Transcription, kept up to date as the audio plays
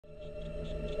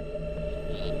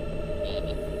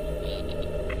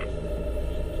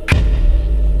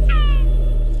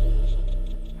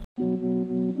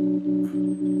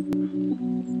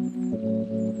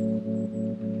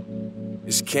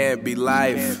can't be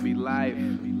life.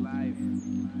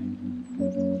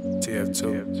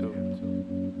 TF2.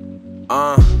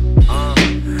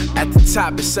 At the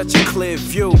top, it's such a clear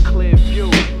view.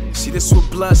 See, this what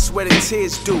blood, sweat, and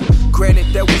tears do. Granted,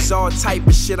 there was all type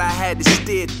of shit I had to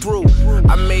steer through.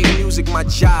 I made music my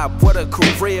job, what a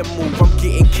career move. I'm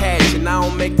getting cash and I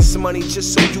don't make this money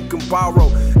just so you can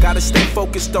borrow. Gotta stay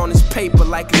focused on this paper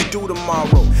like it's due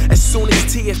tomorrow. As soon as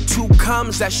TF2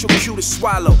 comes, that's your cue to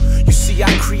swallow. You see, I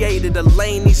created a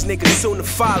lane, these niggas soon to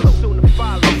follow.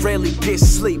 I rarely get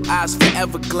sleep, eyes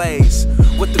forever glazed.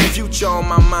 With the future on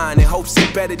my mind in hopes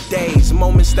of better days.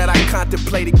 Moments that I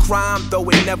contemplated crime, though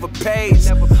it never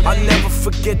pays. I'll never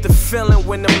forget the feeling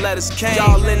when them letters came.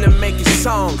 Y'all into making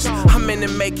songs, I'm into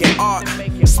making art.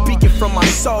 Speaking from my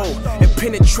soul and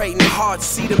penetrating hearts.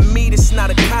 See, to me, this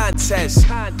not a contest.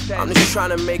 I'm just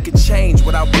trying to make a change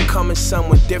without becoming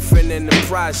someone different in the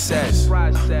process.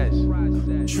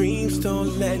 Dreams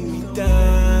don't let me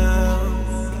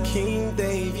down. King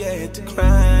Dave, yeah, the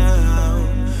crown.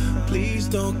 Please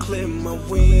don't clip my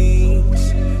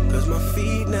wings, cause my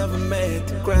feet never met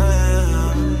the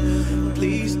ground.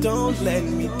 Please don't let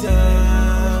me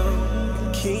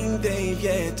down. King Dave,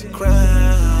 yeah, the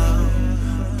crown.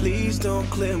 Please don't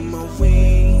clip my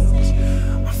wings,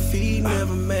 my feet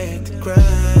never met the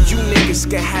ground. You niggas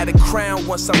can have the crown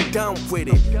once I'm done with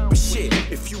it. But shit,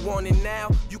 if you want it now,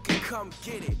 you can come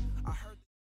get it.